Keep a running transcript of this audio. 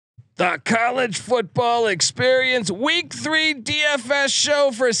The college football experience week 3 DFS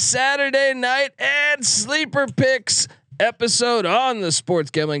show for Saturday night and sleeper picks episode on the Sports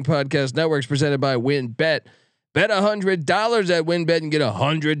Gambling Podcast Network presented by WynnBet. Bet $100 at WynnBet and get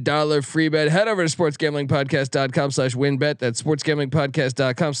 $100 free bet. Head over to sportsgamblingpodcast.com/WynnBet. That's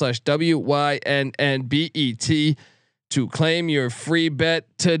sportsgamblingpodcast.com/WYNNBET to claim your free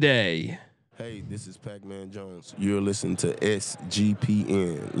bet today. Hey, this is Pac-Man Jones. You're listening to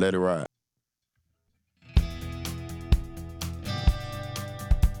SGPN. Let it ride.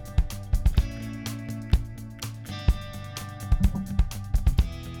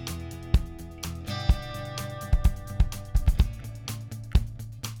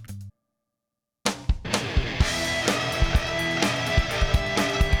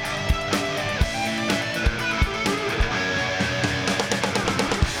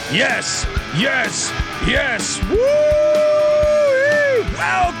 Yes, yes, yes. Woo!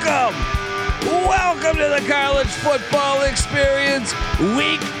 Welcome to the college football experience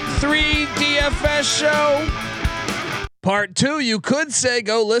week 3 DFS show. Part 2, you could say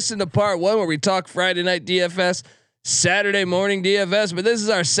go listen to part 1 where we talk Friday night DFS, Saturday morning DFS, but this is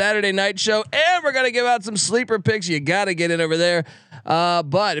our Saturday night show and we're going to give out some sleeper picks. You got to get in over there.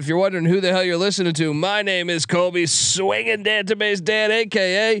 But if you're wondering who the hell you're listening to, my name is Colby Swinging Database Dan,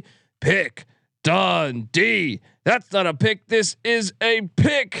 aka Pick Dundee. That's not a pick. This is a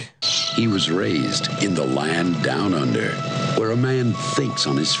pick. He was raised in the land down under, where a man thinks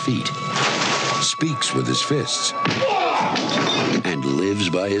on his feet, speaks with his fists, and lives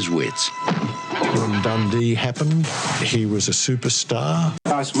by his wits. When Dundee happened, he was a superstar.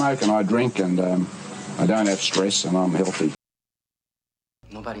 I smoke and I drink and I don't have stress and I'm healthy.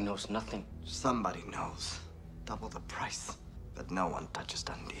 Nobody knows nothing. Somebody knows. Double the price. But no one touches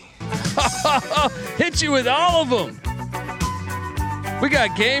Dundee. Hit you with all of them. We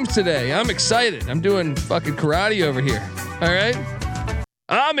got games today. I'm excited. I'm doing fucking karate over here. All right.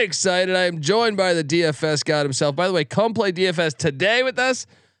 I'm excited. I am joined by the DFS god himself. By the way, come play DFS today with us.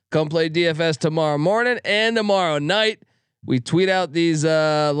 Come play DFS tomorrow morning and tomorrow night. We tweet out these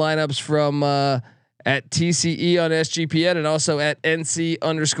lineups from at TCE on SGPN and also at NC_NICK.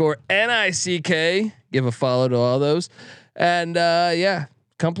 Give a follow to all those. And yeah,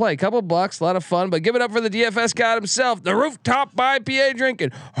 come play. Couple bucks, a lot of fun. But give it up for the DFS god himself, the rooftop IPA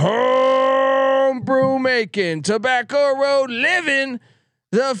drinking, home brew making, tobacco road living,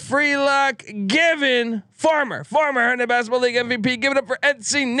 the free lock giving, former Herndon Basketball League MVP. Give it up for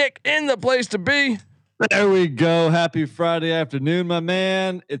NC Nick in the place to be. There we go. Happy Friday afternoon, my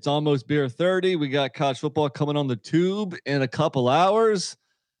man. It's almost beer 30. We got college football coming on the tube in a couple hours.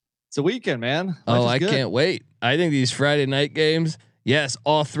 It's a weekend, man. Life I can't wait. I think these Friday night games, yes,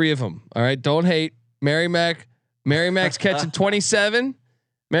 all 3 of them. All right. Don't hate Max catching 27.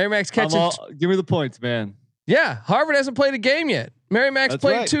 Max catching. Give me the points, man. Yeah. Harvard hasn't played a game yet. Max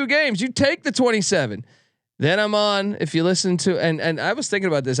played right. 2 games. You take the 27. Then I'm on, if you listen to, and I was thinking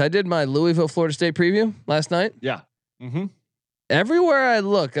about this. I did my Louisville, Florida State preview last night. Yeah. Mm-hmm. Everywhere I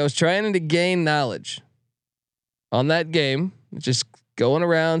look, I was trying to gain knowledge on that game, just going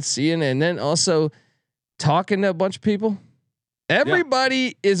around, seeing, and then also talking to a bunch of people.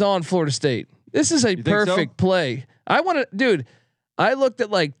 Everybody is on Florida State. This is a perfect play. I want to, dude, I looked at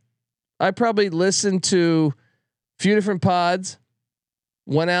I probably listened to a few different pods,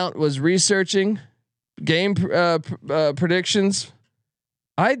 went out, was researching game predictions.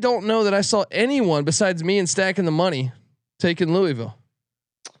 I don't know that I saw anyone besides me and Stacking the Money taking Louisville.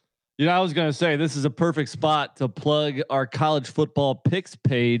 You know, I was going to say this is a perfect spot to plug our college football picks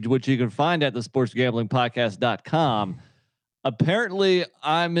page, which you can find at the sportsgamblingpodcast.com. Apparently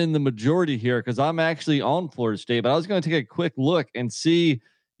I'm in the majority here because I'm actually on Florida State, but I was going to take a quick look and see,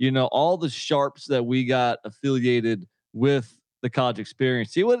 all the sharps that we got affiliated with the college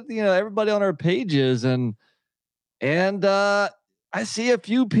experience, see what, everybody on our page is. And I see a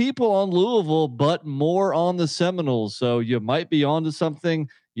few people on Louisville, but more on the Seminoles. So you might be onto something.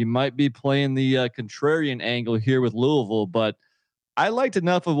 You might be playing the contrarian angle here with Louisville, but I liked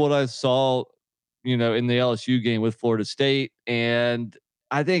enough of what I saw, in the LSU game with Florida State. And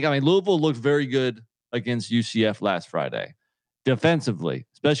Louisville looked very good against UCF last Friday defensively,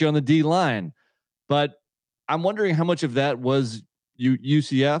 especially on the D line. But I'm wondering how much of that was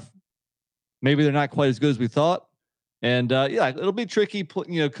UCF. Maybe they're not quite as good as we thought. And it'll be tricky,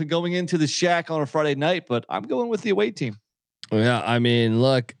 going into the shack on a Friday night, but I'm going with the away team. Yeah. I mean,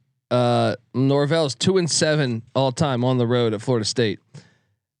 look, Norvell's 2-7 all time on the road at Florida State.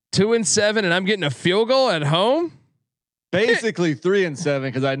 2-7, and I'm getting a field goal at home. Basically 3-7,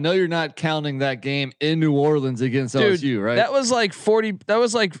 because I know you're not counting that game in New Orleans against LSU, right? That was like 40. That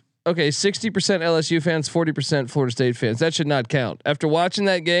was like okay, 60% LSU fans, 40% Florida State fans. That should not count. After watching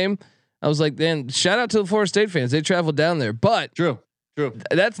that game, I was like, man, shout out to the Florida State fans. They traveled down there, but True.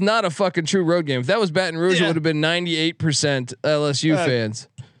 That's not a fucking true road game. If that was Baton Rouge, it would have been 98% LSU fans.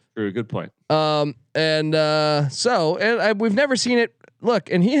 True. Good point. We've never seen it.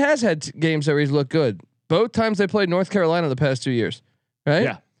 Look, and he has had games where he's looked good. Both times they played North Carolina the past 2 years, right?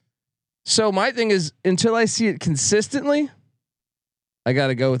 Yeah. So my thing is, until I see it consistently, I got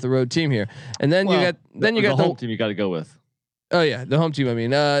to go with the road team here. And then you got the home team you got to go with. Oh yeah, the home team. I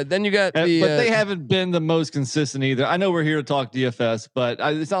mean, then you got the. But they haven't been the most consistent either. I know we're here to talk DFS, but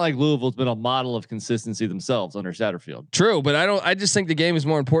it's not like Louisville's been a model of consistency themselves under Satterfield. True, but I just think the game is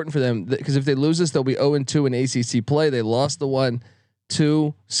more important for them because if they lose this, they'll be 0-2 in ACC play. They lost the one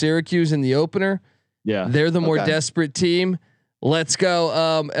to Syracuse in the opener. Yeah, they're the more desperate team. Let's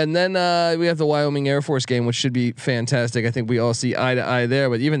go. And then we have the Wyoming Air Force game, which should be fantastic. I think we all see eye to eye there,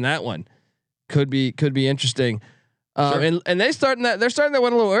 but even that one could be interesting. Sure. And they're starting that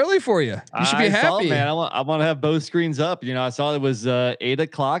one a little early for you. You should be happy, man. I want to have both screens up. You know, I saw it was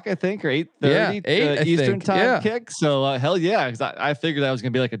 8:00, I think, or 8:30 Eastern time kick. So hell yeah, because I figured that was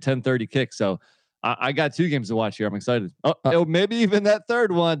gonna be like a 10:30 kick. So I got 2 games to watch here. I'm excited. Maybe even that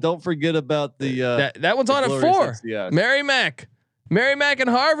third one. Don't forget about the that one's on at 4. Mary Mac and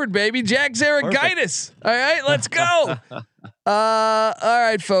Harvard, baby. Jack Zaragitis. All right, let's go. All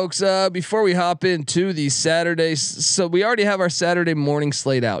right, folks. Before we hop into the Saturdays, so we already have our Saturday morning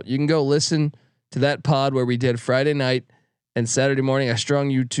slate out. You can go listen to that pod where we did Friday night and Saturday morning. I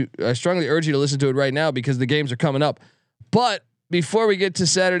strongly urge you to listen to it right now because the games are coming up. But before we get to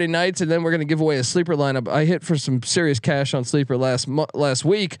Saturday nights, and then we're going to give away a sleeper lineup. I hit for some serious cash on sleeper last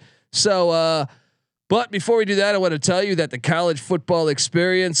week. So, but before we do that, I want to tell you that the College Football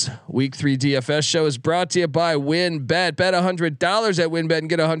Experience Week 3 DFS show is brought to you by WinBet. Bet $100 at WinBet and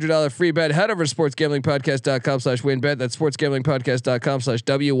get a $100 free bet. Head over to sportsgamblingpodcast.com/WinBet. That's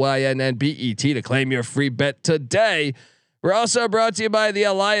sportsgamblingpodcast.com/WYNNBET to claim your free bet today. We're also brought to you by the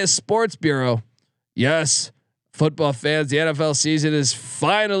Elias Sports Bureau. Yes, football fans, the NFL season is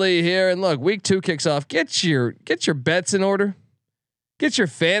finally here. And look, week 2 kicks off. Get your bets in order. Get your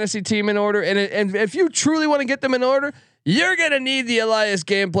fantasy team in order. And if you truly want to get them in order, you're going to need the Elias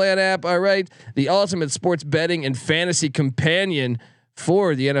Game Plan app. All right. The ultimate sports betting and fantasy companion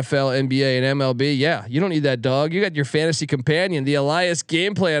for the NFL, NBA, and MLB. Yeah. You don't need that dog. You got your fantasy companion, the Elias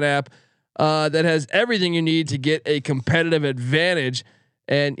Game Plan app, that has everything you need to get a competitive advantage.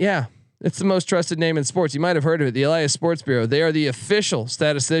 And yeah, it's the most trusted name in sports. You might have heard of it. The Elias Sports Bureau. They are the official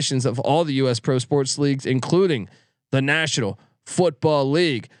statisticians of all the U.S. pro sports leagues, including the National Football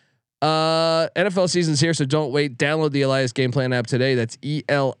League. NFL season's here, so don't wait. Download the Elias Game Plan app today. That's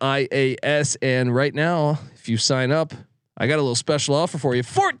ELIAS. And right now, if you sign up, I got a little special offer for you.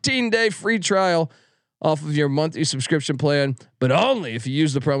 14-day free trial off of your monthly subscription plan, but only if you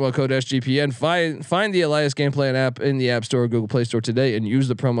use the promo code SGPN. Find the Elias Game Plan app in the App Store or Google Play Store today and use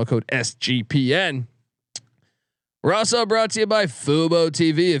the promo code SGPN. We're also brought to you by Fubo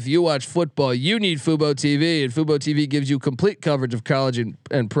TV. If you watch football, you need Fubo TV, and Fubo TV gives you complete coverage of college and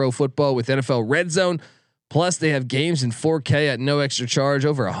pro football with NFL Red Zone. Plus, they have games in 4K at no extra charge.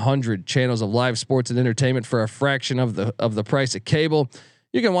 Over 100 channels of live sports and entertainment for a fraction of the price of cable.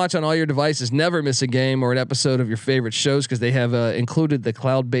 You can watch on all your devices, never miss a game or an episode of your favorite shows because they have included the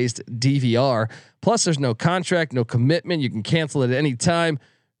cloud-based DVR. Plus, there's no contract, no commitment. You can cancel it at any time.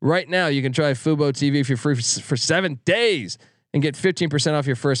 Right now, you can try Fubo TV if you're free for 7 days and get 15% off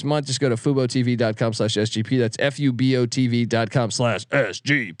your first month. Just go to FuboTV.com/SGP. That's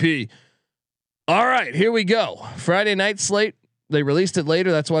FUBOTV.com/SGP. All right, here we go. Friday night slate. They released it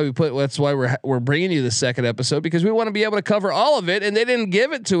later. That's why we're bringing you the second episode because we want to be able to cover all of it, and they didn't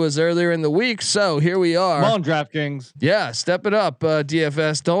give it to us earlier in the week. So here we are. Come on, DraftKings. Yeah, step it up,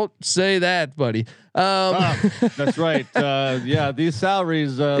 DFS. Don't say that, buddy. That's right. Yeah, these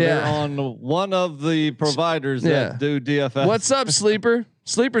salaries they're on one of the providers that do DFS. What's up, Sleeper?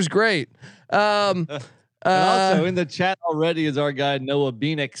 Sleeper's great. And also in the chat already is our guy Noah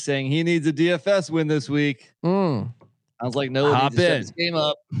Beanick saying he needs a DFS win this week. Sounds like Noah hop needs to in. set his game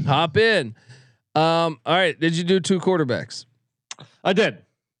up. Hop in. All right. Did you do 2 quarterbacks? I did.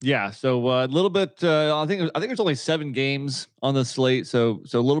 Yeah. So a little bit. I think there's only 7 games on the slate. So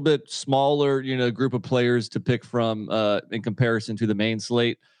a little bit smaller, group of players to pick from in comparison to the main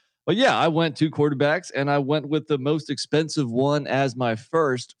slate. But yeah, I went 2 quarterbacks and I went with the most expensive one as my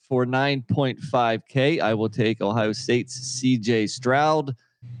first for 9.5K. I will take Ohio State's CJ Stroud.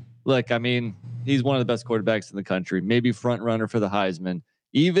 Look, I mean, he's one of the best quarterbacks in the country, maybe front runner for the Heisman.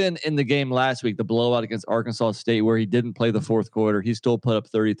 Even in the game last week, the blowout against Arkansas State, where he didn't play the fourth quarter, he still put up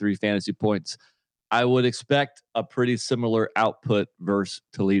 33 fantasy points. I would expect a pretty similar output versus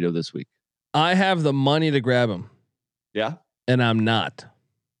Toledo this week. I have the money to grab him. Yeah. And I'm not.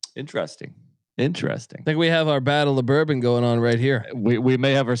 Interesting. I think we have our battle of bourbon going on right here. We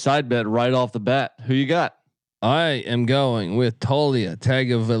may have our side bet right off the bat. Who you got? I am going with Taulia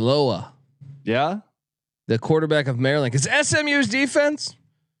Tagovailoa. Yeah. The quarterback of Maryland. Because SMU's defense,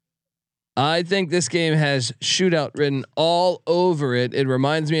 I think this game has shootout written all over it. It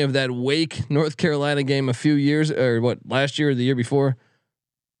reminds me of that Wake, North Carolina game a few years, or what, last year or the year before.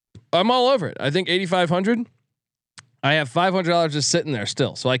 I'm all over it. I think 8,500. I have $500 just sitting there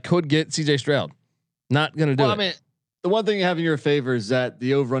still, so I could get CJ Stroud. Not gonna do it. I mean, the one thing you have in your favor is that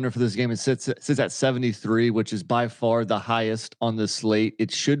the over/under for this game sits at 73, which is by far the highest on the slate. It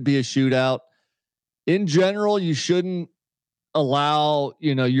should be a shootout. In general, you shouldn't allow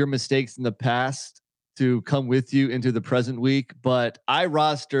your mistakes in the past to come with you into the present week. But I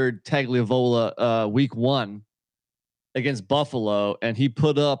rostered Tagliavola week 1 against Buffalo, and he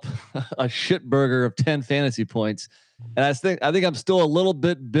put up a shit burger of 10 fantasy points. And I think I'm still a little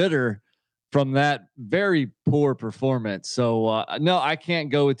bit bitter from that very poor performance. So no, I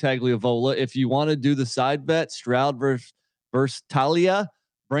can't go with Tagliavola. If you want to do the side bet, Stroud versus Talia,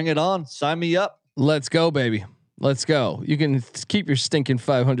 bring it on. Sign me up. Let's go, baby. Let's go. You can keep your stinking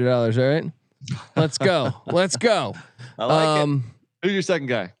 $500. All right. Let's go. Let's go. I like it. Who's your second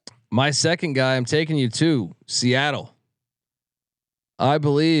guy? My second guy, I'm taking you to Seattle. I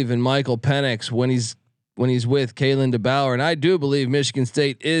believe in Michael Penix when he's with Kalen DeBauer, and I do believe Michigan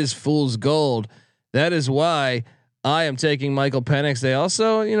State is fool's gold. That is why I am taking Michael Penix. They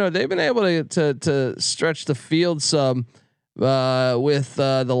also, they've been able to stretch the field some with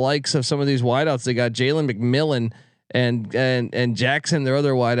the likes of some of these wideouts. They got Jalen McMillan and Jackson, their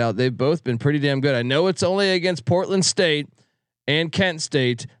other wideout. They've both been pretty damn good. I know it's only against Portland State and Kent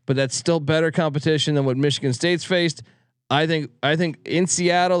State, but that's still better competition than what Michigan State's faced. I think in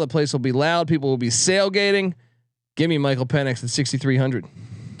Seattle, the place will be loud. People will be sailgating. Give me Michael Penix at 6,300.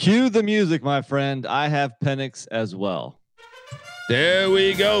 Cue the music, my friend. I have Penix as well. There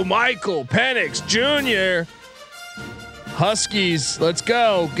we go. Michael Penix Jr. Huskies. Let's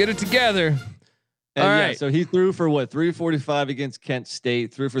go. Get it together. And all right. So he threw for 345 against Kent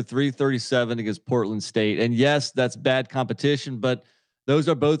State, threw for 337 against Portland State. And yes, that's bad competition, but those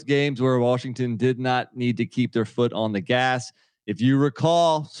are both games where Washington did not need to keep their foot on the gas. If you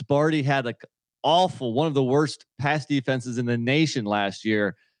recall, Sparty had one of the worst pass defenses in the nation last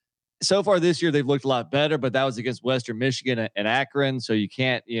year. So far this year, they've looked a lot better, but that was against Western Michigan and Akron. So you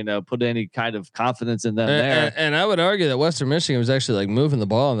can't, put any kind of confidence in them there. And I would argue that Western Michigan was actually moving the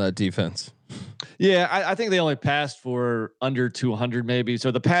ball on that defense. Yeah, I think they only passed for under 200 maybe.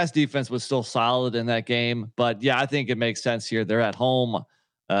 So the pass defense was still solid in that game. But yeah, I think it makes sense here. They're at home.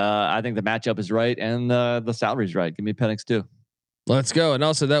 I think the matchup is right and the salary's right. Give me Penix too. Let's go. And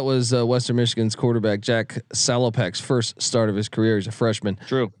also that was Western Michigan's quarterback, Jack Salopek's first start of his career. He's a freshman.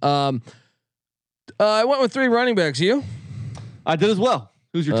 True. I went with 3 running backs. You? I did as well.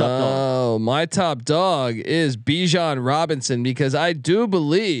 Who's your top dog? Oh, my top dog is Bijan Robinson, because I do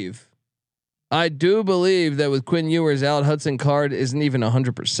believe that with Quinn Ewers out, Hudson Card isn't even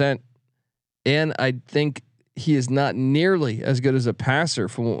 100%. And I think he is not nearly as good as a passer.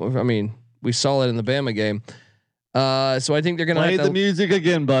 We saw it in the Bama game. So I think they're going to play the music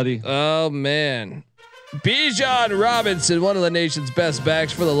again, buddy. Oh man. Bijan Robinson, one of the nation's best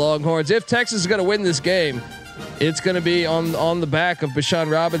backs for the Longhorns. If Texas is going to win this game, it's going to be on the back of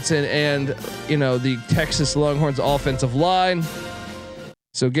Bijan Robinson and, the Texas Longhorns offensive line.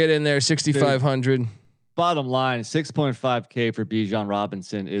 So get in there, 6,500. Bottom line, 6.5K for Bijan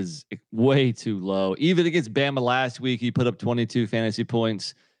Robinson is way too low. Even against Bama last week, he put up 22 fantasy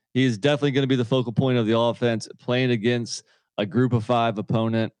points. He is definitely going to be the focal point of the offense, playing against a group of 5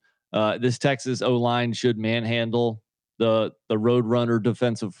 opponent. This Texas O-line should manhandle the Roadrunner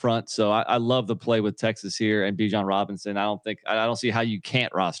defensive front. So I love the play with Texas here and Bijan Robinson. I don't see how you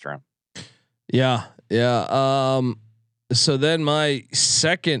can't roster him. Yeah. So then my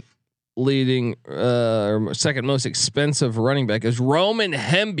second leading or second most expensive running back is Roman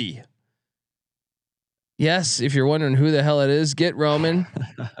Hemby. Yes, if you're wondering who the hell it is, get Roman.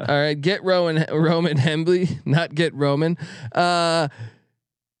 All right, get Roman Hemby, not get Roman.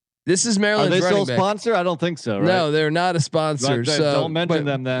 This is Maryland's running back. Are they still a sponsor? I don't think so. Right? No, they're not a sponsor. Right, so don't mention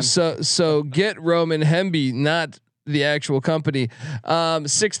them then. So get Roman Hemby, not the actual company.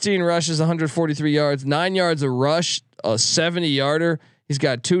 16 rushes, 143 yards, 9 yards a rush, a 70-yarder. He's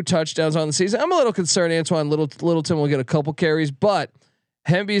got 2 touchdowns on the season. I'm a little concerned Antoine Littleton will get a couple carries, but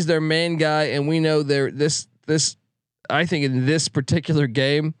Hemby's their main guy, and we know this. I think in this particular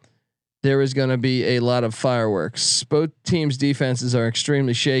game, there is going to be a lot of fireworks. Both teams' defenses are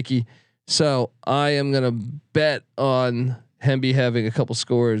extremely shaky, so I am going to bet on Hemby having a couple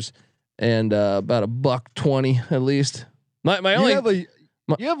scores and about $120 at least.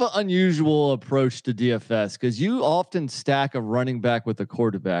 You have an unusual approach to DFS because you often stack a running back with a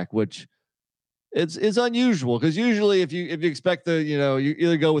quarterback, which is unusual because usually if you expect you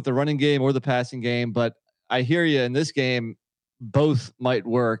either go with the running game or the passing game, but I hear you in this game, both might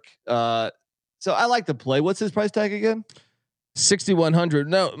work. So I like to play. What's his price tag again? 6,100.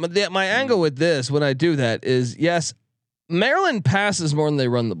 No, my angle with this when I do that is yes, Maryland passes more than they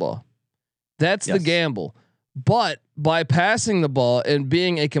run the ball. That's the gamble. But by passing the ball and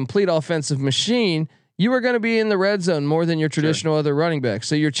being a complete offensive machine, you are going to be in the red zone more than your traditional other running back.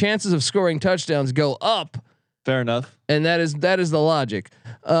 So your chances of scoring touchdowns go up. Fair enough. And that is the logic.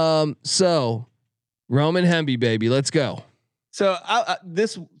 So Roman Hemby, baby, let's go. So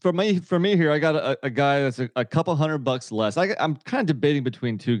this for me here, I got a guy that's a couple $100 less. I'm kind of debating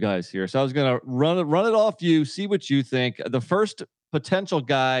between two guys here. So I was going to run it off you, see what you think. The first potential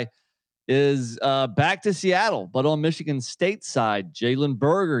guy is back to Seattle, but on Michigan State side, Jalen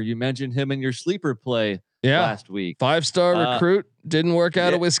Berger. You mentioned him in your sleeper play last week. 5-star recruit, didn't work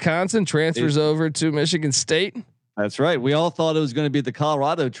out of Wisconsin, transfers over to Michigan State. That's right. We all thought it was going to be the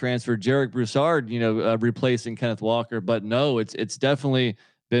Colorado transfer, Jarek Broussard, replacing Kenneth Walker, but no, it's definitely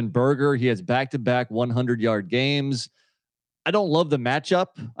been Berger. He has back-to-back 100-yard games. I don't love the matchup.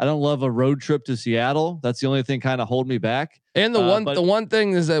 I don't love a road trip to Seattle. That's the only thing kind of hold me back. And the one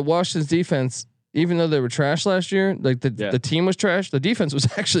thing is that Washington's defense, even though they were trash last year, like the team was trash, the defense was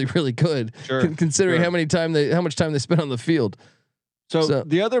actually really good, considering how much time they spent on the field. So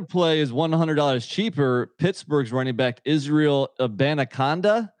the other play is $100 cheaper. Pittsburgh's running back Israel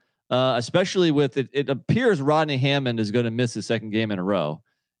Abanaconda, especially with it appears Rodney Hammond is going to miss his second game in a row,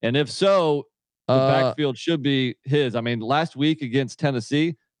 and if so, the backfield should be his. I mean, last week against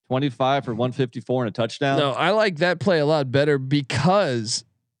Tennessee, 25 for 154 and a touchdown. No, I like that play a lot better because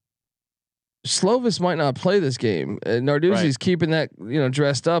Slovis might not play this game. Narduzzi's keeping that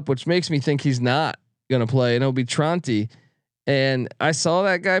dressed up, which makes me think he's not going to play, and it'll be Tronti. And I saw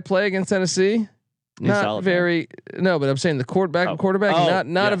that guy play against Tennessee. Not very, no, but I'm saying the quarterback,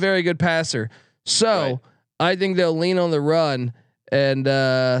 not a very good passer. So I think they'll lean on the run. And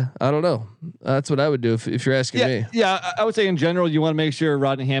I don't know. That's what I would do if you're asking me. Yeah, I would say in general, you want to make sure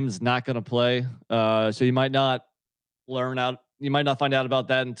Rodney Hammond's not going to play. So you might not find out about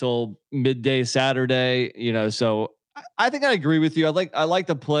that until midday Saturday. So I think I agree with you. I like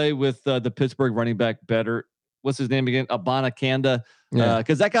to play with the Pittsburgh running back better. What's his name again? Abanikanda.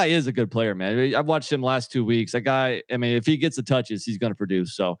 Because that guy is a good player, man. I've watched him last 2 weeks. That guy, I mean, if he gets the touches, he's going to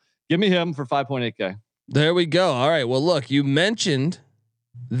produce. So give me him for 5.8K. There we go. All right. Well, look, you mentioned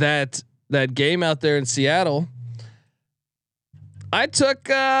that game out there in Seattle. I took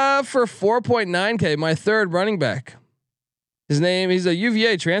for 4.9K my third running back. He's a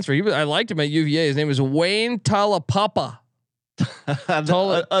UVA transfer. I liked him at UVA. His name is Wayne Talapapa.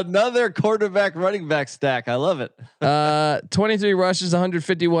 Another quarterback running back stack. I love it. 23 rushes,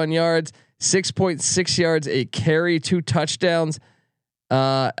 151 yards, 6.6 yards a carry, 2 touchdowns.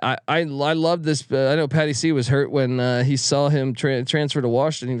 I love this. I know Patty C was hurt when he saw him transfer to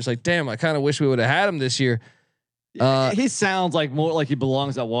Washington. He was like, "Damn, I kind of wish we would have had him this year." He sounds like more like he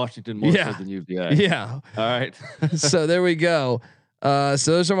belongs at Washington more so than UVA. Yeah. All right. So there we go. So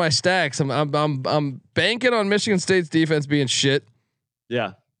those are my stacks. I'm banking on Michigan State's defense being shit.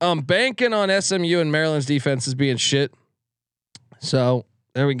 Yeah. I'm banking on SMU and Maryland's defenses being shit. So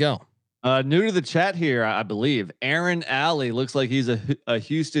there we go. New to the chat here, I believe. Aaron Alley looks like he's a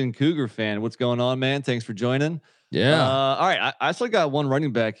Houston Cougar fan. What's going on, man? Thanks for joining. Yeah. All right. I still got one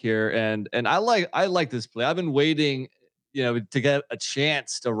running back here, and I like this play. I've been waiting, to get a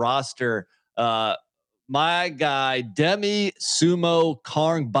chance to roster my guy Demi Sumo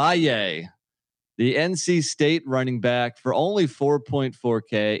Karngbaye, the NC State running back, for only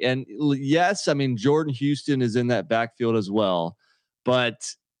 4.4K. And yes, I mean Jordan Houston is in that backfield as well,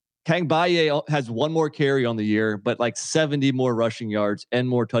 but Karngbaye has one more carry on the year, but like 70 more rushing yards and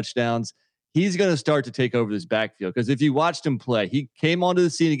more touchdowns. He's going to start to take over this backfield because if you watched him play, he came onto the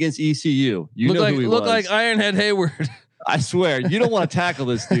scene against ECU. Who he looked like Ironhead Hayward. I swear, you don't want to tackle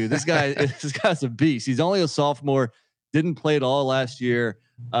this dude. This guy's a beast. He's only a sophomore. Didn't play at all last year.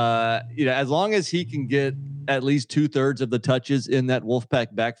 As long as he can get at least 2/3 of the touches in that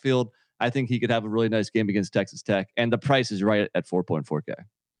Wolfpack backfield, I think he could have a really nice game against Texas Tech. And the price is right at 4.4K.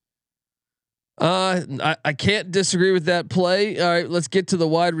 I can't disagree with that play. All right, let's get to the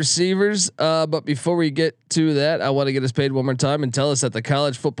wide receivers. But before we get to that, I want to get us paid one more time and tell us that the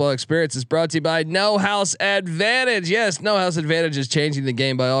college football experience is brought to you by No House Advantage. Yes, No House Advantage is changing the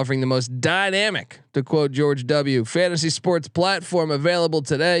game by offering the most dynamic, to quote George W., fantasy sports platform available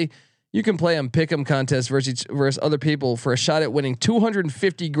today. You can play on pick'em contests versus other people for a shot at winning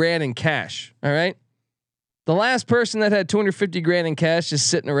 $250,000 in cash. All right. The last person that had $250,000 in cash just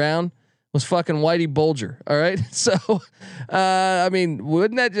sitting around was fucking Whitey Bulger. All right. So, I mean,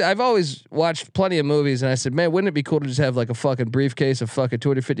 wouldn't that, I've always watched plenty of movies and I said, man, wouldn't it be cool to just have like a fucking briefcase of fucking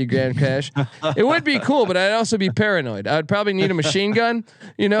 $250,000 cash? It would be cool, but I'd also be paranoid. I would probably need a machine gun.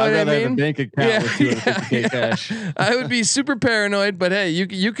 You know what I mean? Have a bank account with $250,000 cash. I would be super paranoid, but hey, you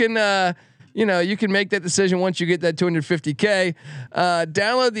can, you can make that decision once you get that $250K.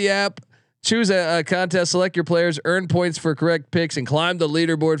 Download the app. Choose a contest, select your players, earn points for correct picks, and climb the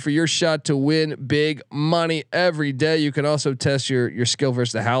leaderboard for your shot to win big money every day. You can also test your skill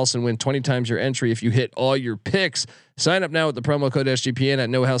versus the house and win 20 times your entry if you hit all your picks. Sign up now with the promo code SGPN at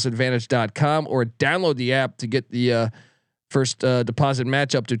nohouseadvantage.com or download the app to get the first deposit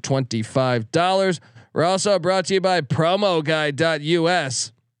match up to $25. We're also brought to you by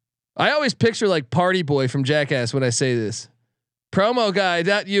promoguy.us. I always picture like Party Boy from Jackass when I say this.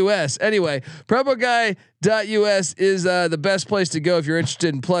 Promoguy.us. Anyway, promoguy.us is the best place to go if you're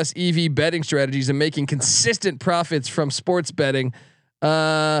interested in plus EV betting strategies and making consistent profits from sports betting.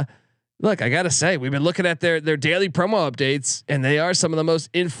 Look, I gotta say, we've been looking at their daily promo updates, and they are some of the most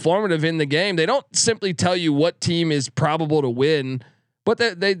informative in the game. They don't simply tell you what team is probable to win, but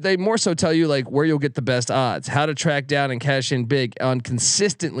they more so tell you like where you'll get the best odds, how to track down and cash in big on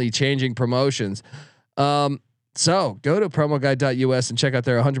consistently changing promotions. So go to promoguy.us and check out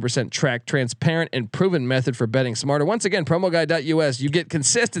their 100% tracked, transparent, and proven method for betting smarter. Once again, promoguy.us, you get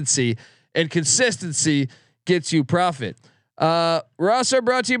consistency, and consistency gets you profit. We're also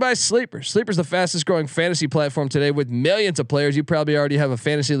brought to you by Sleeper. Sleeper's the fastest growing fantasy platform today with millions of players. You probably already have a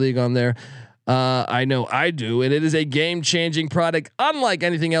fantasy league on there. I know I do, and it is a game-changing product, unlike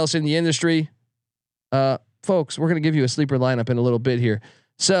anything else in the industry. Folks, we're going to give you a Sleeper lineup in a little bit here,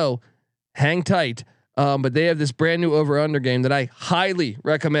 so hang tight. But they have this brand new over/under game that I highly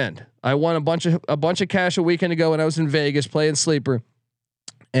recommend. I won a bunch of cash a weekend ago when I was in Vegas playing Sleeper,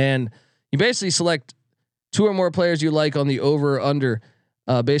 and you basically select 2 or more players you like on the over/under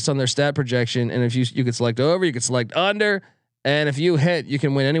based on their stat projection. And if you could select over, you could select under, and if you hit, you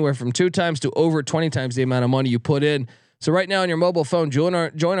can win anywhere from 2 times to over 20 times the amount of money you put in. So right now on your mobile phone, join our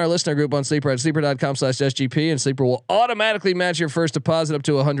listener group on Sleeper at sleeper.com/SGP, and Sleeper will automatically match your first deposit up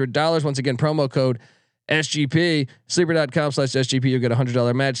to $100. Once again, promo code SGP, sleeper.com/SGP. You'll get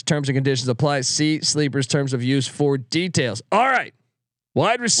 $100 match. Terms and conditions apply. See Sleeper's terms of use for details. All right.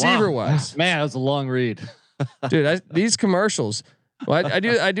 Wide receiver wise, man, that was a long read, dude. These commercials. Well, I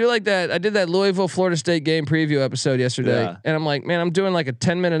do like that. I did that Louisville Florida State game preview episode yesterday, and I'm like, man, I'm doing like a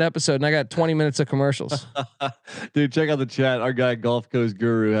 10-minute episode, and I got 20 minutes of commercials. Dude, check out the chat. Our guy Golf Coast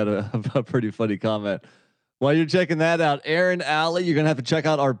Guru had a pretty funny comment. While you're checking that out, Aaron Alley, you're gonna have to check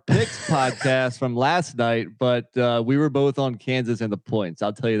out our picks podcast from last night. But we were both on Kansas and the points.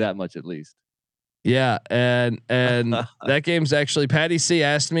 I'll tell you that much at least. Yeah, and that game's actually, Patty C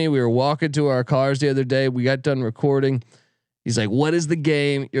asked me. We were walking to our cars the other day. We got done recording. He's like, "What is the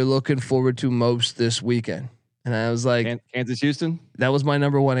game you're looking forward to most this weekend?" And I was like, "Kansas, Houston." That was my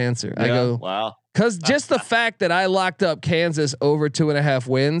number one answer. Yeah, I go, "Wow," because just the fact that I locked up Kansas over 2.5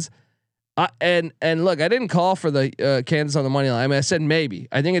 wins. And look, I didn't call for the Kansas on the money line. I mean, I said maybe.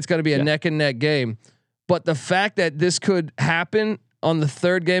 I think it's going to be a neck and neck game, but the fact that this could happen on the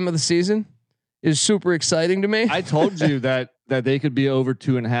 3rd game of the season is super exciting to me. I told you that they could be over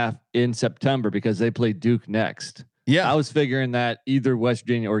 2.5 in September because they play Duke next. Yeah, I was figuring that either West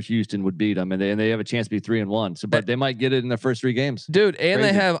Virginia or Houston would beat them, and they have a chance to be 3-1. So, but they might get it in their first 3 games, dude. And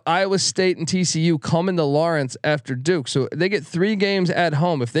Crazy. They have Iowa State and TCU coming to Lawrence after Duke, so they get 3 games at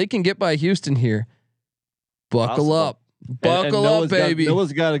home. If they can get by Houston here, buckle up, baby.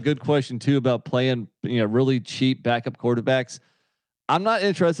 Noah's got a good question too about playing, really cheap backup quarterbacks. I'm not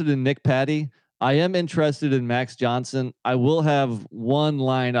interested in Nick Patty. I am interested in Max Johnson. I will have one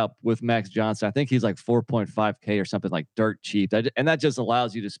lineup with Max Johnson. I think he's like 4.5K or something, like dirt cheap. And that just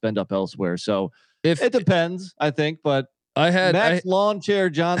allows you to spend up elsewhere. So if it depends, I think, but Max Lawn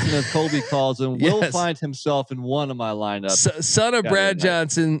Chair Johnson, as Colby calls him, will find himself in one of my lineups. Son of Brad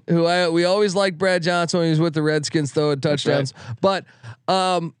Johnson, who we always liked Brad Johnson when he was with the Redskins throwing touchdowns. Right. But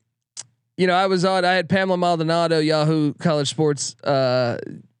I had Pamela Maldonado, Yahoo College Sports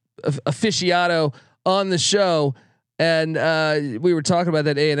aficionado on the show, and we were talking about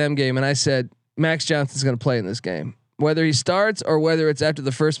that A&M game, and I said, Max Johnson's going to play in this game, whether he starts or whether it's after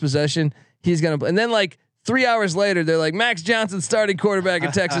the first possession. He's going to, and then like 3 hours later, they're like Max Johnson starting quarterback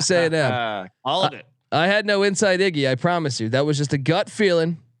at Texas A&M. All of it. I had no inside Iggy. I promise you, that was just a gut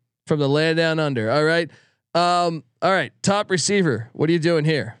feeling from the land down under. All right. All right. Top receiver. What are you doing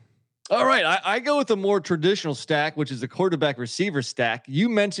here? All right. I go with a more traditional stack, which is a quarterback receiver stack. You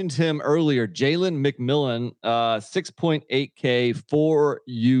mentioned him earlier, Jalen McMillan, 6.8K for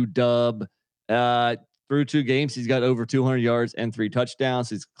UW. Through 2 games, he's got over 200 yards and 3 touchdowns.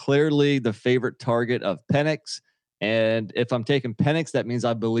 He's clearly the favorite target of Penix. And if I'm taking Penix, that means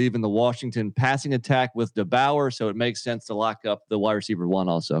I believe in the Washington passing attack with DeBauer. So it makes sense to lock up the wide receiver 1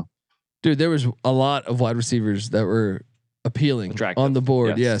 also. Dude, there was a lot of wide receivers that were appealing Attractive. On the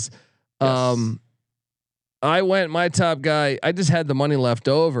board. Yes. I went my top guy. I just had the money left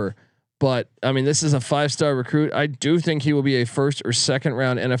over, but I mean, this is a 5-star recruit. I do think he will be a 1st or 2nd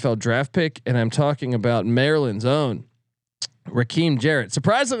round NFL draft pick. And I'm talking about Maryland's own Raheem Jarrett.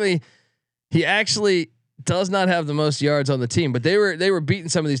 Surprisingly, he actually does not have the most yards on the team, but they were beating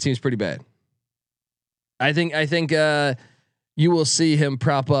some of these teams pretty bad. I think you will see him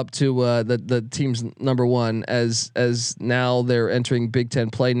prop up to the team's number 1 as now they're entering Big Ten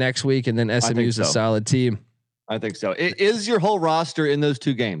play next week, and then SMU's a solid team. I think so. It is your whole roster in those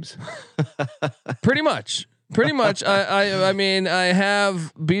 2 games. Pretty much. I mean, I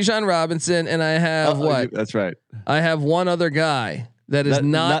have Bijan Robinson, and I have what? That's right. I have one other guy that is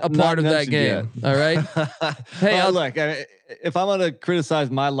not a part of that game. Yet. All right. Hey, look. If I'm gonna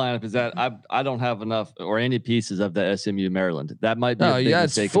criticize my lineup, is that I don't have enough or any pieces of the SMU Maryland. That might be a big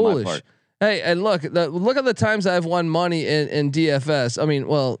mistake on my part. Hey, and look at the times I've won money in DFS. I mean,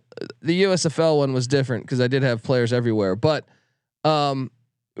 well, the USFL one was different because I did have players everywhere, but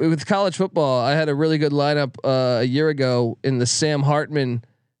with college football, I had a really good lineup a year ago in the Sam Hartman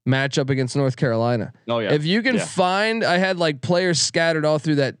matchup against North Carolina. Oh yeah. If you can find, I had like players scattered all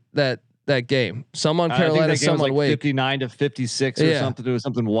through that game. Some on Carolina, some on Wake. 59 to 56 or something. It was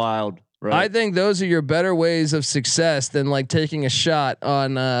something wild. Right. I think those are your better ways of success than like taking a shot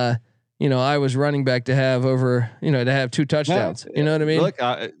on, I was running back to have over, to have 2 touchdowns. You know what I mean? Look,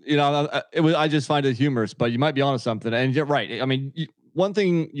 I just find it humorous, but you might be onto something. And you're right. I mean, one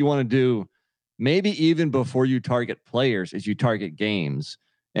thing you want to do, maybe even before you target players, is you target games.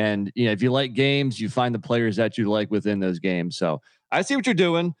 And if you like games, you find the players that you like within those games. So I see what you're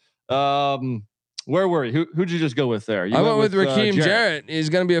doing. Where were you? Who'd you just go with there? I went with Raheem Jarrett. He's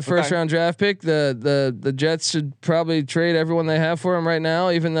going to be a 1st round draft pick. The Jets should probably trade everyone they have for him right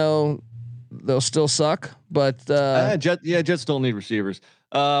now, even though they'll still suck. But Jets don't need receivers.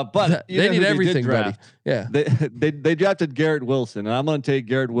 But they need everything, buddy. Yeah, they drafted Garrett Wilson, and I'm going to take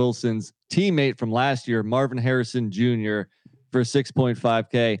Garrett Wilson's teammate from last year, Marvin Harrison Jr. for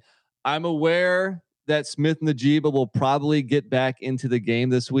 6.5K. I'm aware that Smith-Njigba will probably get back into the game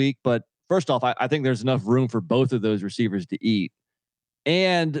this week, but first off, I think there's enough room for both of those receivers to eat.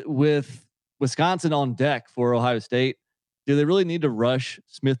 And with Wisconsin on deck for Ohio State, do they really need to rush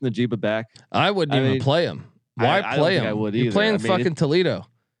Smith-Njigba back? I wouldn't even play him. Why play him? I would either. You're playing fucking Toledo.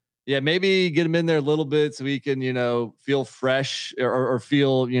 Yeah, maybe get him in there a little bit so he can, feel fresh or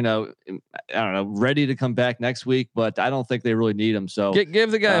feel, I don't know, ready to come back next week. But I don't think they really need him. So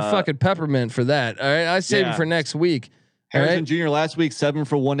give the guy a fucking peppermint for that. All right, I save him for next week. Harrison Jr. last week, 7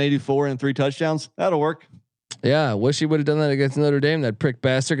 for 184 and 3 touchdowns. That'll work. Yeah, I wish he would have done that against Notre Dame, that prick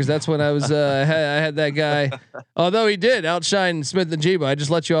bastard. Because that's when I was I had that guy. Although he did outshine Smith-Njigba, I just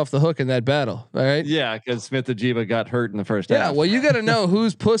let you off the hook in that battle. All right. Yeah, because Smith-Njigba got hurt in the first half. Yeah, well, you got to know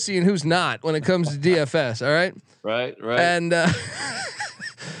who's pussy and who's not when it comes to DFS. All right. Right. And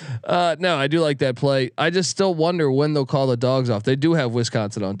no, I do like that play. I just still wonder when they'll call the dogs off. They do have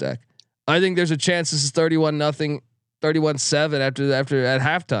Wisconsin on deck. I think there's a chance this is 31-0, 31-7 after at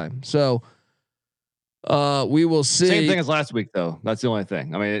halftime. So. We will see. Same thing as last week, though. That's the only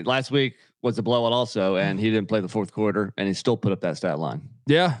thing. I mean, last week was a blowout also, and he didn't play the 4th quarter, and he still put up that stat line.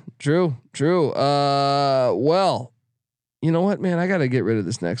 Yeah, true. Well, you know what, man? I got to get rid of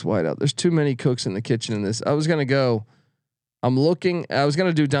this next wideout. There's too many cooks in the kitchen in this. I was going to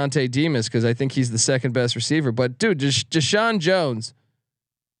do Dante Demas because I think he's the 2nd best receiver. But dude, Deshaun Jones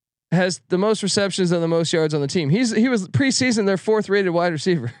has the most receptions and the most yards on the team. He was preseason their 4th rated wide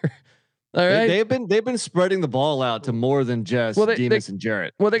receiver. All right. They've been spreading the ball out to more than just Demas and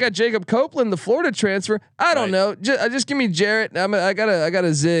Jarrett. Well, they got Jacob Copeland, the Florida transfer. I don't know. Just give me Jarrett. I got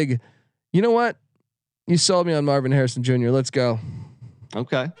a zig. You know what? You sold me on Marvin Harrison Jr. Let's go.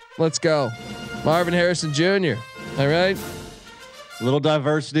 Okay. Let's go. Marvin Harrison Jr. All right. A little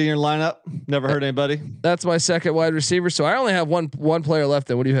diversity in your lineup. Never hurt anybody. That's my 2nd wide receiver. So I only have one player left.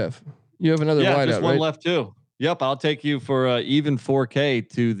 Then what do you have? You have another wideout, just one right? left too. Yep, I'll take you for even 4K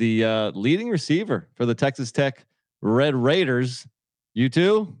to the leading receiver for the Texas Tech Red Raiders. You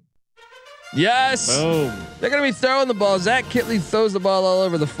too? Yes. Boom. They're going to be throwing the ball. Zach Kitley throws the ball all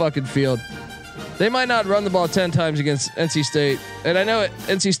over the fucking field. They might not run the ball 10 times against NC State. And I know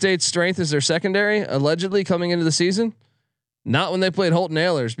NC State's strength is their secondary, allegedly coming into the season. Not when they played Holton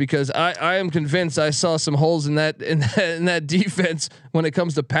Ahlers, because I am convinced I saw some holes in that defense when it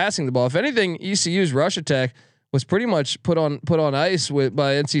comes to passing the ball. If anything, ECU's rush attack was pretty much put on ice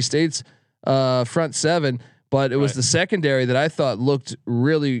by NC State's front seven. But it was the secondary that I thought looked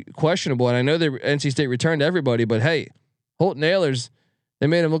really questionable. And I know NC State returned everybody, but hey, Holton Ahlers, they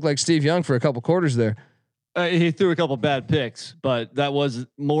made him look like Steve Young for a couple quarters there. He threw a couple bad picks, but that was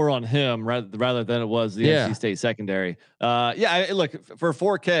more on him rather than it was the NC State secondary. Look, for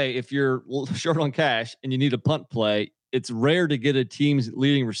 4K, if you're short on cash and you need a punt play, it's rare to get a team's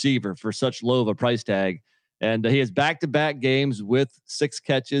leading receiver for such low of a price tag. And he has back-to-back games with 6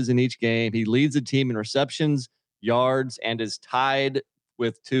 catches in each game. He leads the team in receptions, yards, and is tied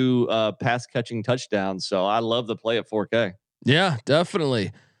with 2 pass catching touchdowns. So I love the play at 4K. Yeah,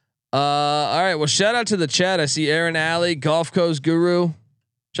 definitely. All right. Well, shout out to the chat. I see Aaron Alley, Gulf Coast Guru.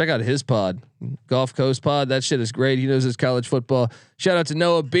 Check out his pod, Gulf Coast Pod. That shit is great. He knows his college football. Shout out to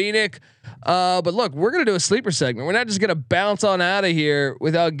Noah Beanick. But look, we're gonna do a sleeper segment. We're not just gonna bounce on out of here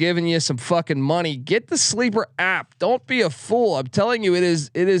without giving you some fucking money. Get the sleeper app. Don't be a fool. I'm telling you, it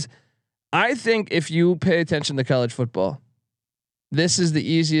is. I think if you pay attention to college football, this is the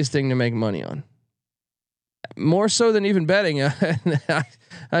easiest thing to make money on. More so than even betting.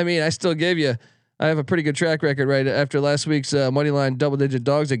 I mean, I still gave you. I have a pretty good track record right after last week's moneyline double-digit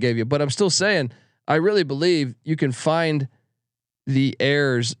dogs I gave you, but I'm still saying I really believe you can find the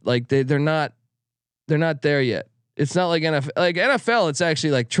errors. Like they're not there yet. It's not like NFL. Like NFL, it's actually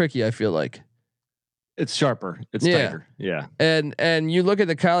like tricky. I feel like it's sharper. It's tighter. Yeah. And you look at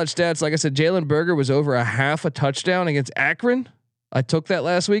the college stats. Like I said, Jalen Berger was over a half a touchdown against Akron. I took that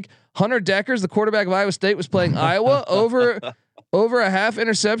last week. Hunter Deckers, the quarterback of Iowa State, was playing Iowa over a half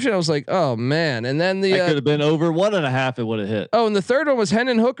interception. I was like, oh man. And then the could have been over 1.5. It would have hit. Oh, and the third one was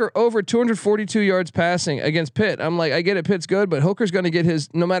Hendon Hooker over 242 yards passing against Pitt. I'm like, I get it. Pitt's good, but Hooker's going to get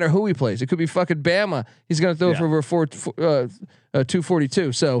his, no matter who he plays. It could be fucking Bama. He's going to throw for over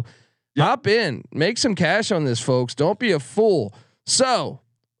 242. So hop in, make some cash on this, folks. Don't be a fool. So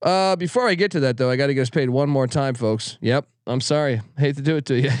before I get to that though, I got to get us paid one more time, folks. Yep. I'm sorry. I hate to do it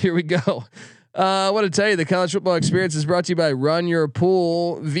to you. Here we go. I want to tell you the college football experience is brought to you by Run Your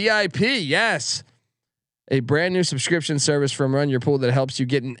Pool VIP. Yes. A brand new subscription service from Run Your Pool that helps you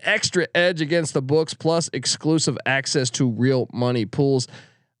get an extra edge against the books, plus exclusive access to real money pools.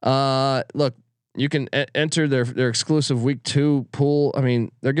 Look, you can enter their exclusive week 2 pool. I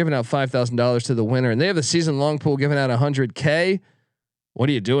mean, they're giving out $5,000 to the winner, and they have the season long pool giving out $100K. What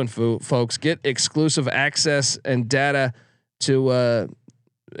are you doing, folks? Get exclusive access and data to,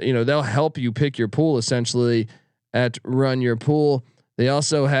 they'll help you pick your pool essentially at Run Your Pool. They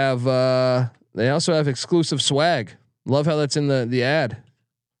also have exclusive swag. Love how that's in the ad.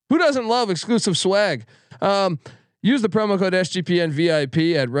 Who doesn't love exclusive swag? Use the promo code SGPN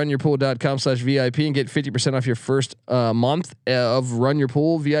VIP at runyourpool.com/VIP and get 50% off your first month of Run Your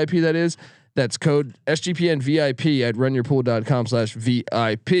Pool VIP. That is. That's code SGPN VIP at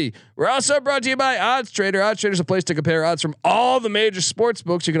runyourpool.com/VIP. We're also brought to you by Odds Trader. Odds Trader is a place to compare odds from all the major sports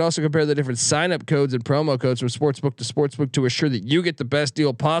books. You can also compare the different sign-up codes and promo codes from sportsbook to sportsbook to assure that you get the best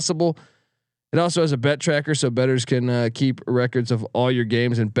deal possible. It also has a bet tracker so bettors can keep records of all your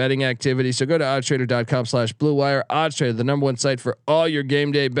games and betting activity. So go to oddstrader.com/Blue Wire. Odds Trader, the #1 site for all your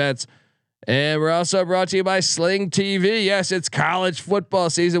game day bets. And we're also brought to you by Sling TV. Yes, it's college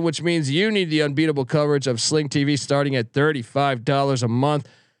football season, which means you need the unbeatable coverage of Sling TV starting at $35 a month.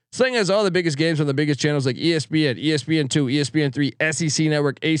 Sling has all the biggest games on the biggest channels like ESPN, ESPN2, ESPN3, SEC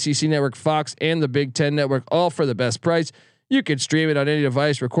Network, ACC Network, Fox, and the Big Ten Network, all for the best price. You could stream it on any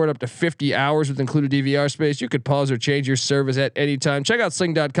device, record up to 50 hours with included DVR space. You could pause or change your service at any time. Check out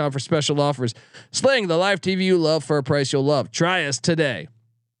sling.com for special offers. Sling, the live TV you love for a price you'll love. Try us today.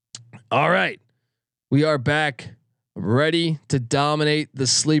 All right, we are back, ready to dominate the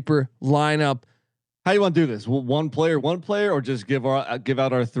sleeper lineup. How do you want to do this? One player, or just give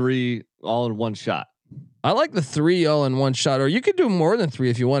out our 3 all in one shot? I like the 3 all in one shot, or you could do more than 3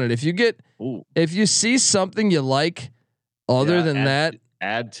 if you wanted. If you see something you like, other than that,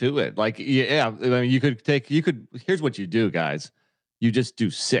 add to it. Like, I mean, you could. Here's what you do, guys. You just do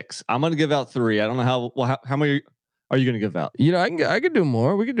 6. I'm going to give out 3. I don't know how many are you going to give out? I could do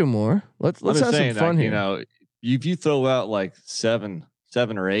more. We could do more. Let's have some fun here. If you throw out like 7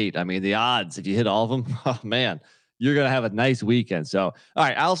 7 or 8. I mean, the odds, if you hit all of them, oh man, you're going to have a nice weekend. So, all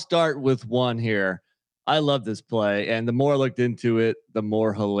right, I'll start with one here. I love this play. And the more I looked into it, the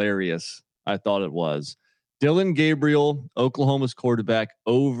more hilarious I thought it was. Dylan Gabriel, Oklahoma's quarterback,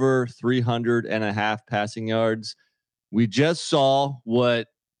 over 300.5 passing yards. We just saw what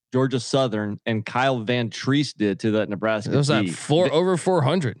Georgia Southern and Kyle Van Treese did to that Nebraska. It was like over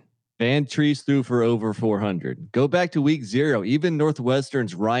 400. Van Treese threw for over 400. Go back to week 0. Even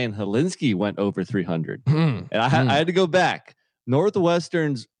Northwestern's Ryan Helinski went over 300. And I had to go back.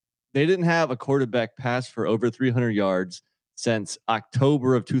 Northwestern's, they didn't have a quarterback pass for over 300 yards since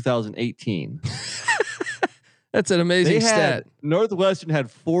October of 2018. That's an amazing stat. Northwestern had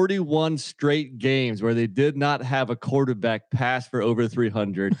 41 straight games where they did not have a quarterback pass for over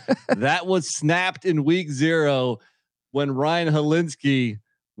 300. That was snapped in week 0 when Ryan Helinski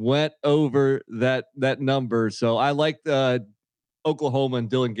went over that number. So I like Oklahoma and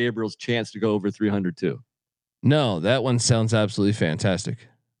Dylan Gabriel's chance to go over 300 too. No, that one sounds absolutely fantastic.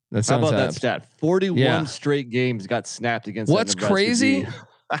 That sounds. How about that stat? 41 straight games got snapped against. What's crazy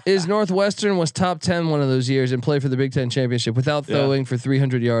is Northwestern was top 10 one of those years and played for the Big Ten championship without throwing for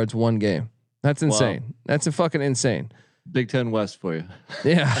 300 yards one game. That's insane. Wow. That's a fucking insane. Big Ten West for you.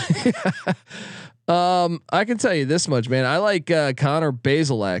 Yeah. I can tell you this much, man. I like Connor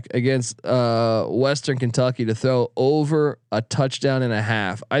Bazelak against Western Kentucky to throw over a touchdown and a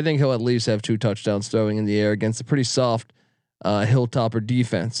half. I think he'll at least have 2 touchdowns throwing in the air against a pretty soft Hilltopper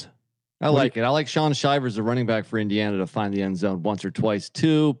defense. I like it. I like Sean Shivers, the running back for Indiana, to find the end zone once or twice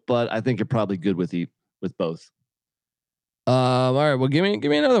too, but I think you're probably good with both. All right. Well, give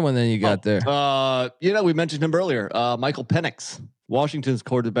me another one then you got there. We mentioned him earlier. Michael Penix, Washington's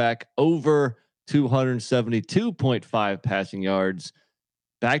quarterback, over 272.5 passing yards,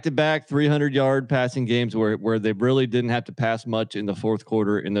 back-to-back 300-yard passing games where they really didn't have to pass much in the fourth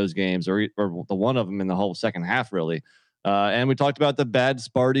quarter in those games, or the one of them in the whole second half, really. And we talked about the bad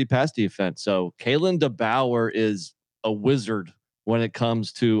Sparty pass defense. So Kalen DeBauer is a wizard when it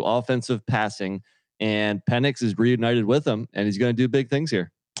comes to offensive passing, and Penix is reunited with him, and he's going to do big things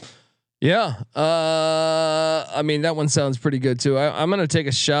here. Yeah. I mean, that one sounds pretty good too. I'm going to take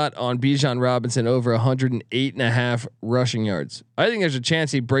a shot on Bijan Robinson over 108.5 rushing yards. I think there's a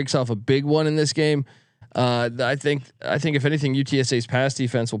chance he breaks off a big one in this game. I think if anything, UTSA's pass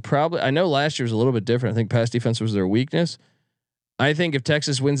defense will probably, I know last year was a little bit different. I think pass defense was their weakness. I think if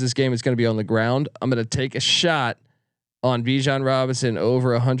Texas wins this game, it's going to be on the ground. I'm going to take a shot on Bijan Robinson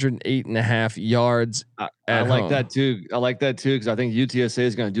over 108.5 yards. I like that too. I like that too, because I think UTSA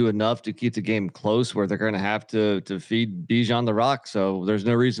is going to do enough to keep the game close where they're going to have to feed Bijan the rock. So there's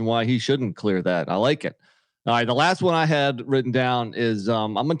no reason why he shouldn't clear that. I like it. All right. The last one I had written down is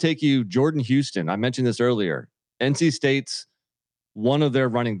I'm going to take you Jordan Houston. I mentioned this earlier. NC State's one of their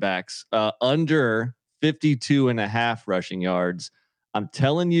running backs under 52.5 rushing yards. I'm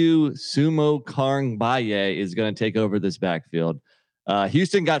telling you, Sumo Karngbaye is going to take over this backfield.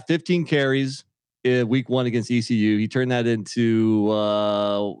 Houston got 15 carries in week 1 against ECU. He turned that into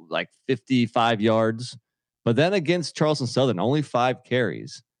like 55 yards. But then against Charleston Southern, only 5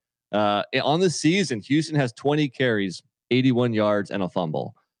 carries. On the season, Houston has 20 carries, 81 yards, and a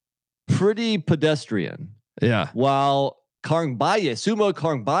fumble. Pretty pedestrian. Yeah. While Sumo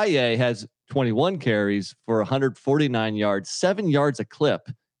Karngbaye has 21 carries for 149 yards, 7 yards a clip,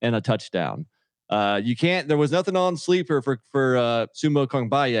 and a touchdown. There was nothing on sleeper for Sumo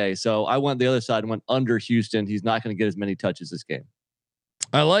Karngbaye, so I went the other side and went under Houston. He's not going to get as many touches this game.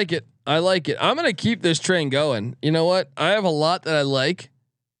 I like it. I'm going to keep this train going. You know what? I have a lot that I like.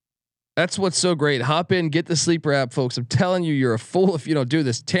 That's what's so great. Hop in, get the sleeper app, folks. I'm telling you, you're a fool if you don't do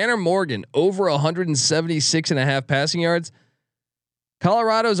this. Tanner Morgan over 176.5 passing yards.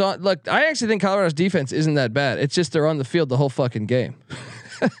 Colorado's on. Look, I actually think Colorado's defense isn't that bad. It's just they're on the field the whole fucking game.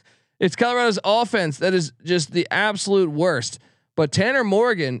 It's Colorado's offense that is just the absolute worst. But Tanner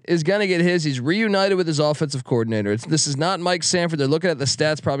Morgan is going to get his. He's reunited with his offensive coordinator. This is not Mike Sanford. They're looking at the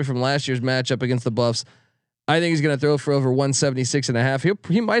stats probably from last year's matchup against the Buffs. I think he's going to throw for over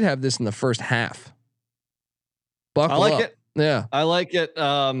 176.5. He might have this in the first half. Buckle I like up. it. Yeah, I like it.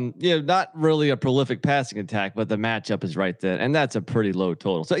 Not really a prolific passing attack, but the matchup is right there, and that's a pretty low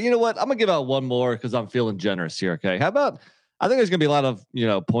total. So you know what? I'm gonna give out one more because I'm feeling generous here. Okay, how about? I think there's gonna be a lot of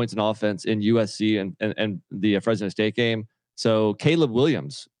points in offense in USC and the Fresno State game. So Caleb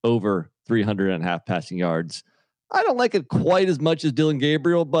Williams over 300.5 passing yards. I don't like it quite as much as Dylan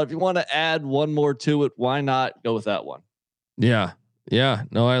Gabriel, but if you want to add one more to it, why not go with that one? Yeah.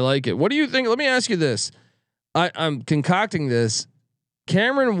 No, I like it. What do you think? Let me ask you this. I'm concocting this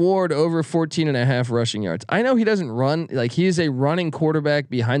Cameron Ward over 14.5 rushing yards. I know he doesn't run, like he is a running quarterback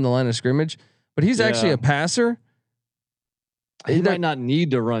behind the line of scrimmage, but he's actually a passer. He might not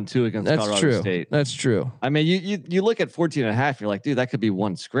need to run too against Colorado State. That's true. I mean, you look at 14.5, you're like, dude, that could be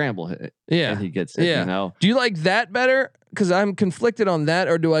one scramble hit. Yeah. And he gets it, you know? Do you like that better? Cause I'm conflicted on that.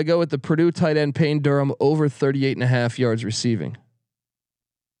 Or do I go with the Purdue tight end Payne Durham over 38.5 yards receiving?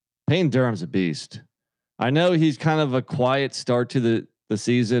 Payne Durham's a beast. I know he's kind of a quiet start to the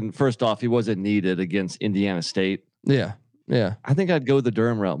season. First off, he wasn't needed against Indiana State. Yeah. Yeah. I think I'd go the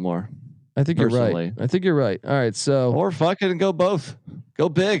Durham route more. I think personally. You're right. I think you're right. All right. So, or fucking go both. Go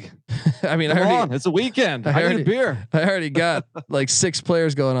big. I mean, it's a weekend. I need a beer. I already got like 6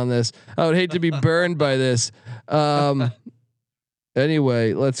 players going on this. I would hate to be burned by this.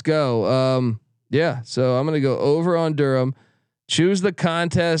 Anyway, let's go. Yeah. So I'm going to go over on Durham. Choose the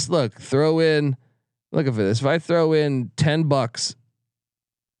contest. Look at this. If I throw in $10,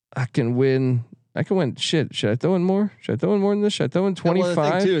 I can win. Shit. Should I throw in more? Should I throw in more than this? Should I throw in 25? Well,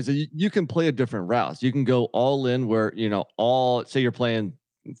 the thing too is you can play a different routes. You can go all in where, say you're playing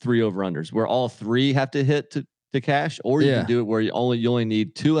 3 over unders where all 3 have to hit to cash, or you can do it where you only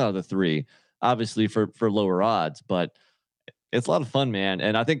need 2 out of the 3, obviously for lower odds, but it's a lot of fun, man.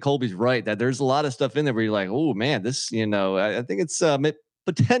 And I think Colby's right that there's a lot of stuff in there where you're like, oh man, this, I think it's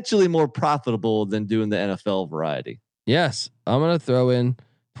potentially more profitable than doing the NFL variety. Yes. I'm going to throw in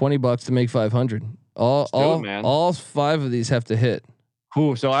 $20 to make 500. All 5 of these have to hit.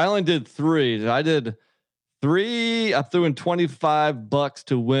 Cool. So I only did 3. I did 3. I threw in $25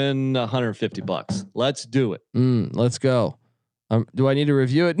 to win $150. Let's do it. Let's go. Do I need to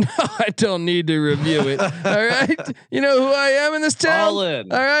review it? No, I don't need to review it. All right. You know who I am in this town. All in.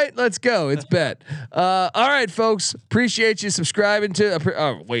 All right, let's go. It's bet. All right, folks. Appreciate you subscribing to.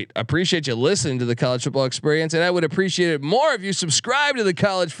 Appreciate you listening to the College Football Experience, and I would appreciate it more if you subscribe to the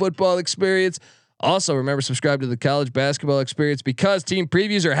College Football Experience. Also, remember, subscribe to the College Basketball Experience because team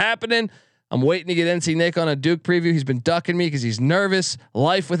previews are happening. I'm waiting to get NC Nick on a Duke preview. He's been ducking me because he's nervous.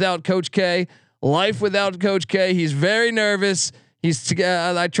 Life without Coach K. He's very nervous.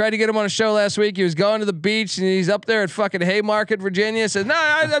 I tried to get him on a show last week. He was going to the beach and he's up there at fucking Haymarket, Virginia. Said, "No,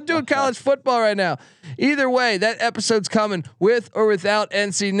 I'm doing college football right now." Either way, that episode's coming with or without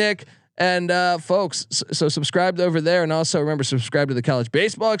NC Nick. And folks, so subscribe over there, and also remember, subscribe to the College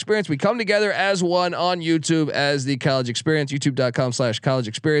Baseball Experience. We come together as one on YouTube as the College Experience. YouTube.com/College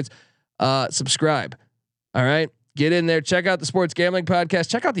Experience. Subscribe. All right. Get in there. Check out the Sports Gambling Podcast.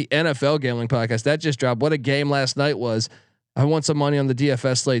 Check out the NFL Gambling Podcast. That just dropped. What a game last night was. I won some money on the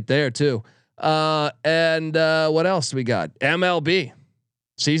DFS slate there too. And what else we got? MLB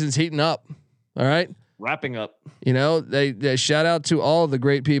season's heating up. All right. Wrapping up. They shout out to all of the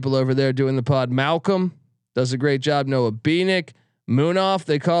great people over there doing the pod. Malcolm does a great job. Noah Beanick, Moonoff.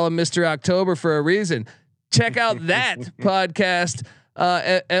 They call him Mr. October for a reason. Check out that podcast.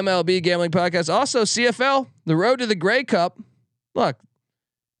 MLB Gambling Podcast. Also CFL, the road to the Grey Cup. Look,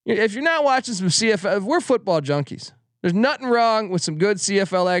 if you're not watching some CFL, we're football junkies. There's nothing wrong with some good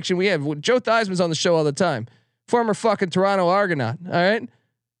CFL action. We have Joe Theismann's on the show all the time. Former fucking Toronto Argonaut. All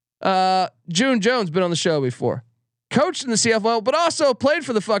right. June Jones been on the show before. Coached in the CFL, but also played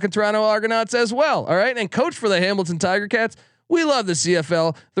for the fucking Toronto Argonauts as well. All right. And coached for the Hamilton Tiger Cats. We love the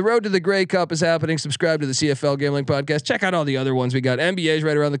CFL. The road to the Grey Cup is happening. Subscribe to the CFL Gambling Podcast. Check out all the other ones we got. NBA's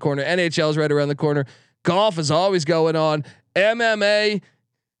right around the corner. NHL's right around the corner. Golf is always going on. MMA.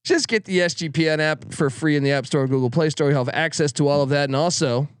 Just get the SGPN app for free in the App Store, Google Play Store. You'll have access to all of that, and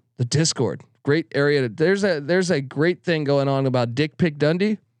also the Discord. Great area. There's a great thing going on about Dick Pick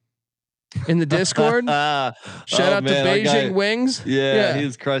Dundee in the Discord. Shout out to Beijing Wings. Yeah,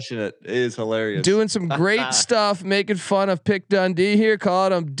 he's crushing it. It is hilarious. Doing some great stuff, making fun of Pick Dundee here,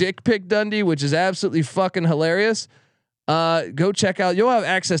 calling him Dick Pick Dundee, which is absolutely fucking hilarious. Go check out. You'll have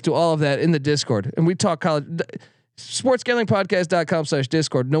access to all of that in the Discord, and we talk college.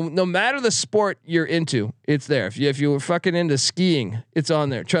 sportsgamblingpodcast.com/discord. No matter the sport you're into, it's there. If you were fucking into skiing, it's on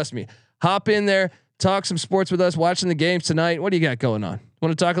there. Trust me. Hop in there, talk some sports with us, watching the games tonight. What do you got going on?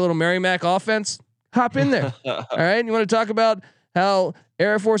 Want to talk a little Merrimack offense? Hop in there. All right. You want to talk about how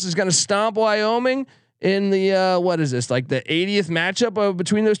Air Force is going to stomp Wyoming in the what is this, like the 80th matchup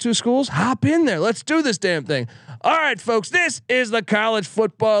between those two schools? Hop in there. Let's do this damn thing. All right, folks, this is the College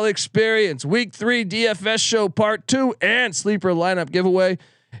Football Experience, Week 3 DFS show part 2 and sleeper lineup giveaway.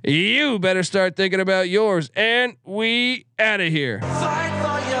 You better start thinking about yours, and we out of here. Fight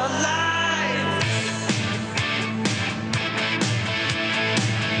for your life.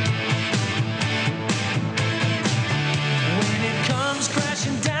 When it comes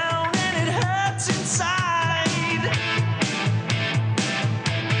crashing down and it hurts inside,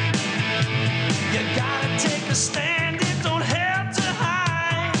 stand.